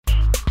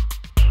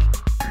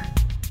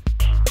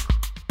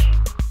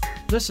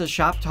This is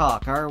Shop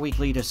Talk, our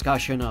weekly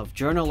discussion of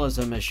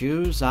journalism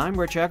issues. I'm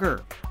Rich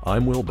Egger.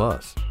 I'm Will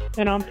Buss.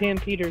 And I'm Pam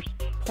Peters.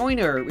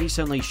 Poynter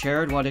recently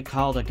shared what it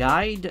called a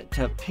guide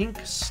to pink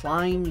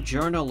slime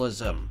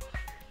journalism.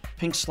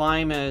 Pink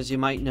slime, as you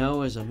might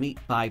know, is a meat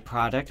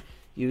byproduct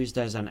used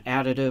as an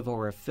additive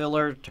or a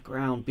filler to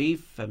ground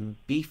beef and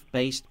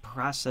beef-based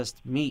processed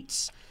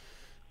meats.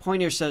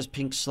 Poynter says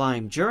pink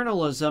slime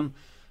journalism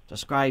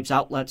describes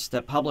outlets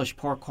that publish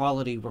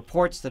poor-quality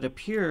reports that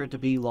appear to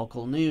be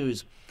local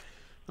news.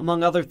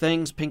 Among other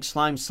things, pink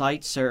slime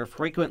sites are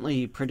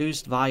frequently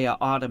produced via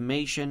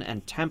automation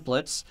and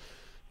templates.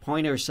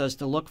 Poynter says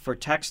to look for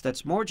text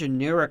that's more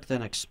generic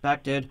than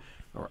expected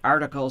or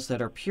articles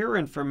that are pure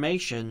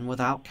information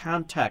without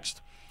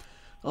context.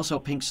 Also,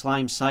 pink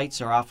slime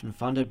sites are often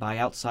funded by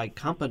outside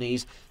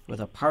companies with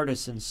a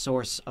partisan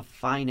source of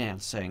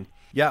financing.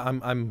 Yeah,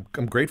 I'm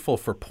grateful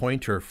for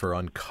Poynter for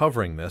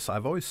uncovering this.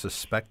 I've always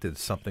suspected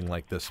something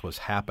like this was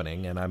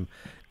happening, and I'm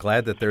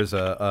glad that there's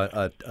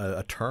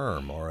a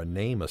term or a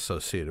name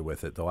associated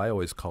with it, though I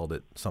always called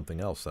it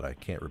something else that I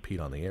can't repeat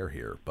on the air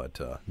here.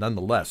 But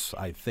nonetheless,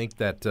 I think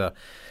that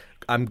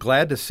I'm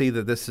glad to see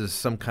that this is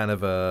some kind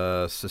of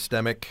a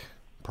systemic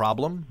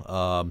problem,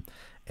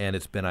 and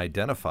it's been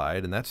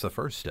identified, and that's the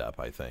first step,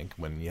 I think,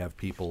 when you have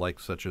people like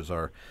such as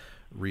our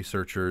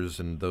researchers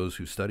and those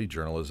who study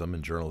journalism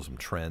and journalism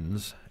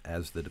trends,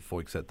 as the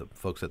folks at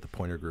the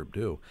Poynter Group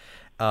do,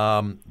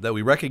 that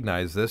we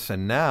recognize this.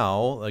 And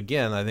now,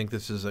 again, I think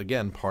this is,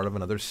 again, part of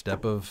another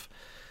step of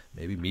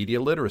maybe media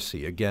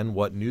literacy. Again,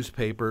 what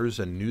newspapers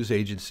and news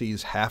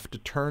agencies have to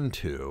turn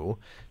to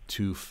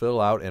fill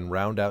out and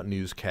round out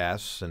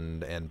newscasts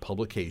and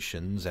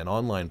publications and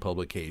online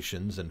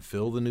publications and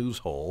fill the news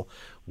hole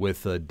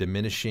with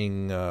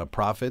diminishing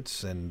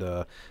profits and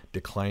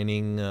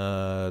declining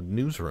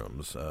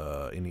newsrooms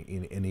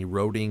in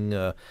eroding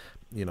a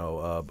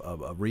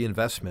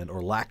reinvestment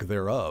or lack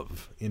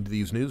thereof into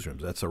these newsrooms.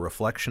 That's a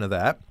reflection of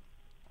that.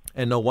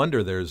 And no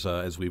wonder there's,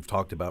 as we've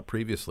talked about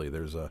previously,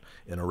 there's an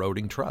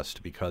eroding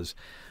trust because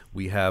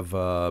we have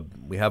a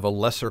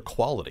lesser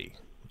quality.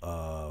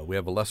 We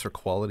have a lesser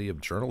quality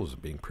of journalism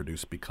being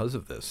produced because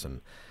of this,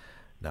 and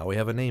now we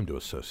have a name to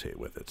associate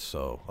with it.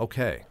 So,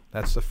 okay,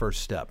 that's the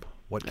first step.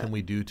 What can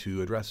we do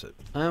to address it?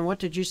 What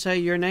did you say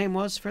your name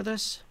was for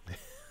this?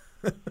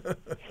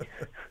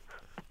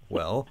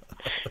 Well,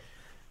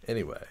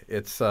 anyway,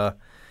 it's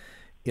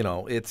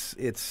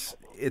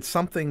it's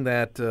something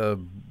that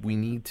we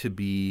need to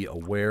be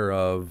aware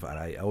of, and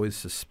I always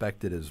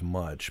suspected as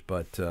much.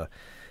 But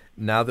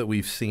now that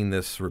we've seen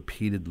this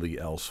repeatedly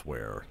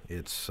elsewhere,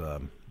 it's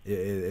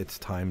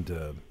time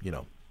to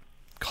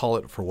call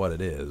it for what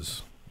it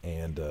is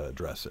and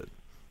address it.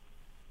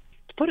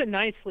 To put it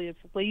nicely, it's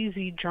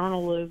lazy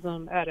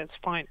journalism at its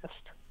finest.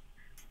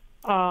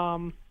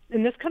 And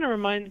this kind of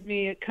reminds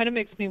me, it kind of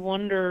makes me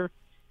wonder,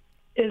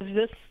 is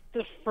this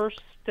the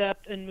first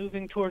step in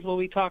moving towards what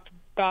we talked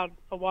about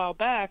a while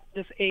back,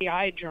 this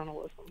AI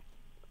journalism,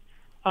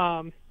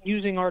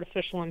 using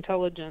artificial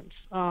intelligence?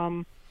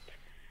 I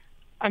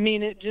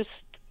mean, it just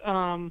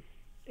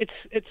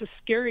it's a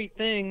scary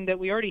thing that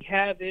we already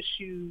have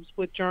issues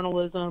with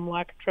journalism,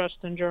 lack of trust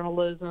in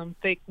journalism,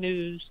 fake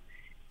news,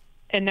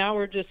 and now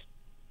we're just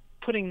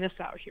putting this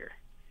out here.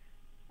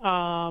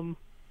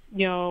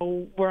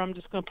 Where I'm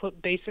just going to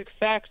put basic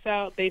facts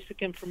out,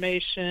 basic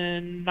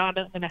information, not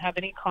going to have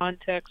any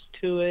context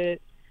to it.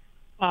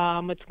 It's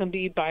going to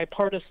be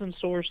bipartisan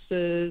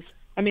sources.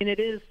 I mean, it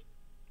is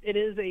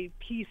a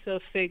piece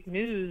of fake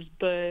news,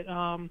 but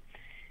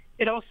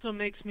it also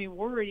makes me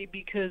worry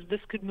because this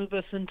could move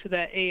us into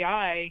that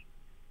AI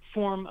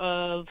form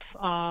of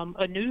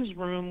a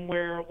newsroom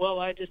where, well,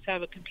 I just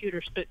have a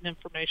computer spitting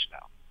information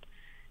out,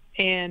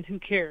 and who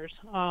cares?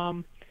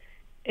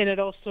 And it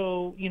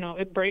also,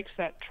 it breaks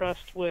that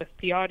trust with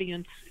the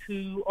audience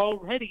who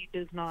already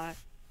does not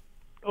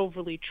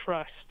overly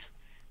trust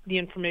the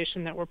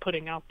information that we're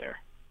putting out there.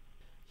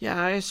 Yeah,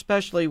 I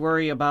especially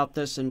worry about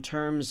this in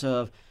terms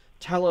of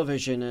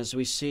television as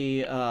we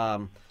see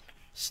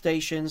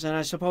stations, and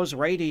I suppose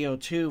radio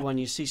too, when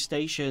you see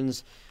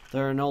stations that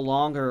are no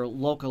longer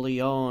locally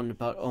owned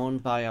but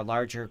owned by a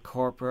larger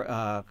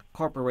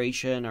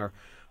corporation or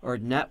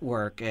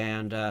network,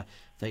 and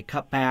they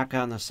cut back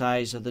on the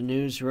size of the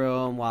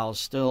newsroom while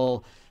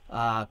still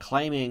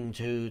claiming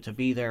to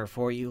be there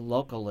for you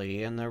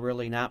locally, and they're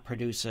really not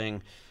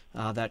producing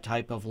that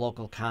type of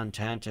local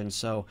content. And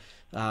so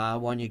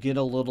when you get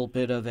a little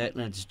bit of it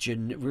and it's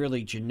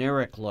really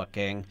generic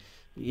looking,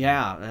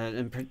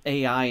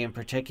 AI in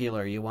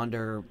particular, you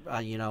wonder,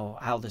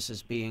 how this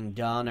is being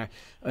done. Or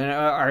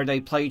are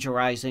they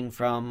plagiarizing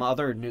from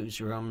other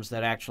newsrooms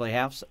that actually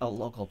have a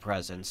local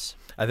presence?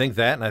 I think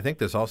that, and I think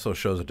this also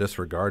shows a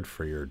disregard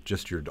for your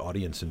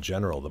audience in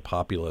general, the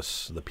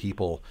populace, the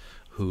people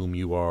whom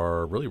you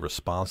are really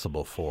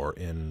responsible for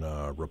in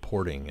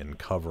reporting and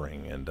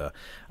covering. And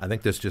I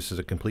think this just is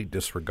a complete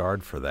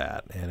disregard for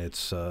that. And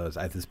it's,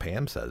 as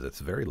Pam says, it's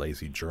very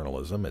lazy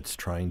journalism. It's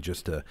trying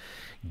just to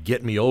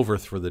get me over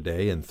for the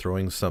day and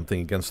throwing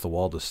something against the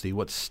wall to see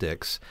what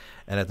sticks,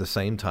 and at the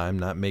same time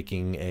not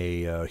making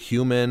a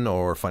human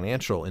or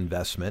financial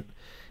investment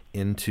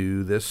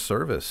into this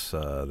service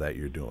that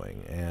you're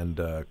doing.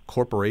 And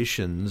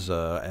corporations,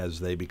 as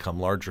they become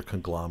larger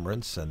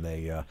conglomerates and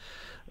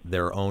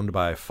they're owned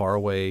by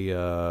faraway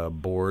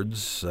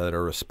boards that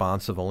are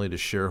responsive only to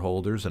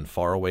shareholders in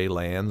faraway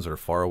lands or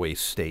faraway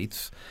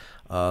states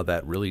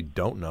that really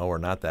don't know or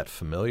not that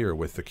familiar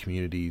with the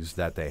communities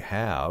that they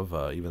have,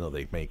 even though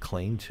they may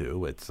claim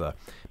to. It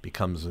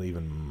becomes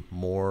even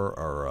more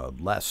or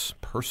less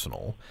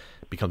personal,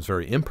 becomes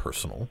very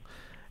impersonal.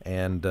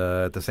 And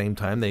at the same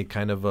time, they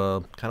kind of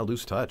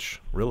lose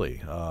touch,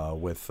 really,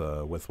 with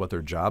what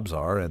their jobs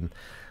are, and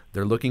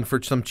they're looking for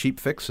some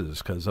cheap fixes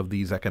because of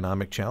these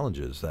economic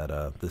challenges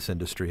that this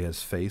industry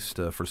has faced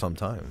for some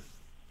time.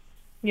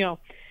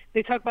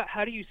 They talk about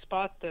how do you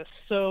spot this.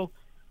 So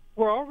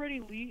we're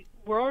already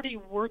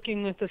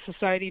working with a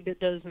society that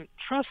doesn't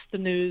trust the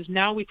news.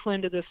 Now we play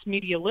into this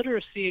media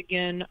literacy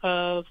again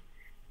of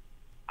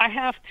I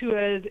have to,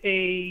 as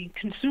a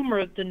consumer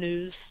of the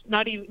news,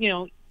 not even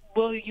you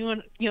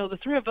and the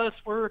three of us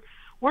we're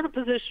in a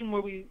position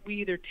where we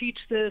either teach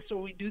this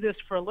or we do this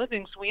for a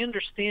living, so we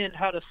understand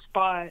how to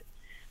spot,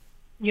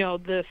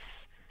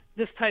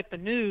 this type of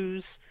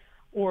news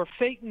or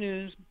fake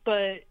news.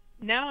 But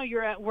now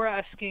we're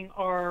asking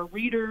our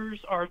readers,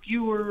 our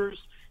viewers,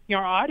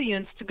 our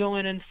audience to go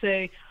in and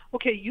say,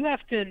 okay, you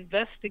have to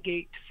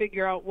investigate to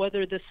figure out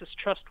whether this is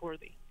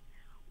trustworthy,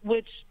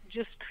 which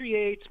just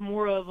creates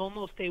more of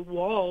almost a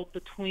wall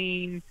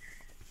between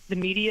the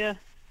media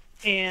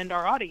and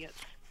our audience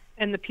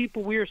and the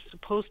people we are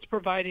supposed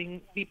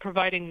to be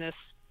providing this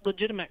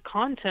legitimate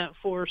content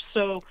for.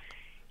 So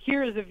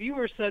here as a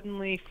viewer,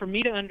 suddenly for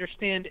me to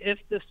understand if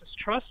this is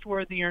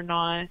trustworthy or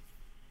not,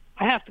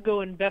 I have to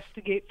go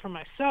investigate for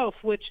myself,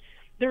 which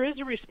there is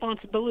a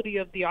responsibility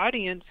of the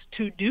audience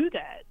to do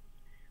that.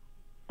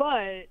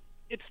 But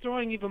it's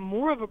throwing even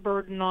more of a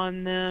burden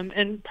on them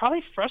and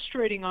probably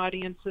frustrating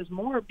audiences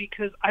more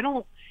because I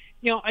want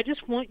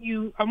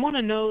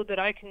to know that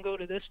I can go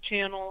to this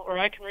channel or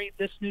I can read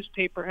this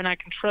newspaper and I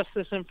can trust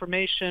this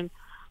information.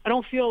 I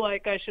don't feel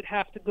like I should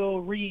have to go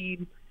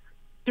read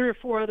 3 or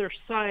 4 other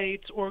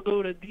sites or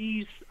go to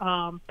these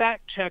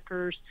fact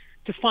checkers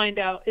to find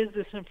out, is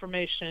this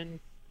information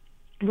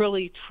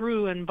really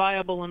true and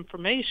viable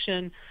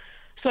information?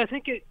 So I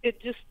think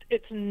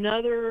it's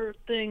another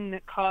thing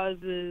that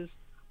causes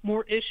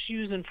more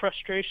issues and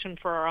frustration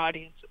for our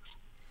audiences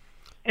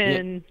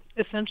and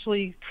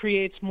essentially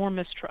creates more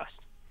mistrust.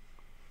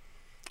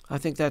 I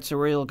think that's a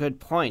real good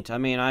point. I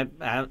mean,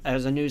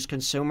 as a news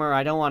consumer,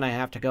 I don't want to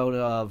have to go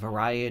to a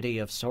variety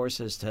of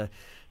sources to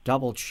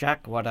double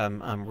check what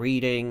I'm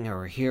reading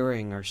or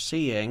hearing or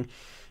seeing.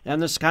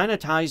 And this kind of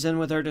ties in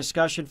with our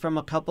discussion from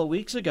a couple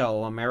weeks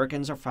ago.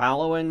 Americans are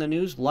following the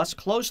news less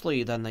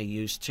closely than they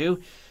used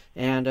to.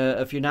 And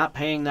if you're not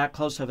paying that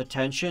close of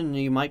attention,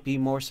 you might be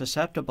more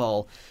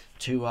susceptible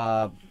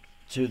to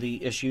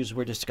the issues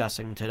we're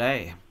discussing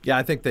today. Yeah,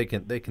 I think they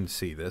can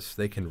see this.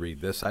 They can read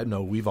this. I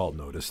know we've all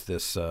noticed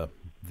this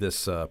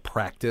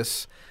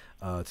practice.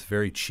 It's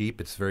very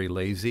cheap. It's very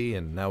lazy.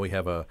 And now we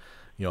have a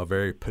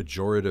very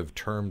pejorative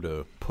term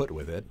to put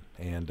with it.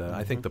 And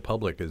I think the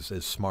public is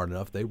smart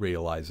enough. They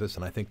realize this.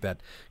 And I think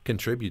that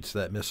contributes to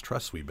that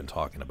mistrust we've been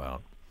talking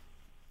about.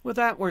 With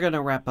that, we're going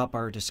to wrap up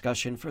our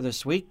discussion for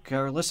this week.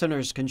 Our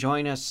listeners can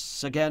join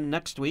us again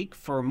next week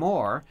for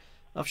more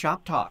of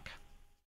Shop Talk.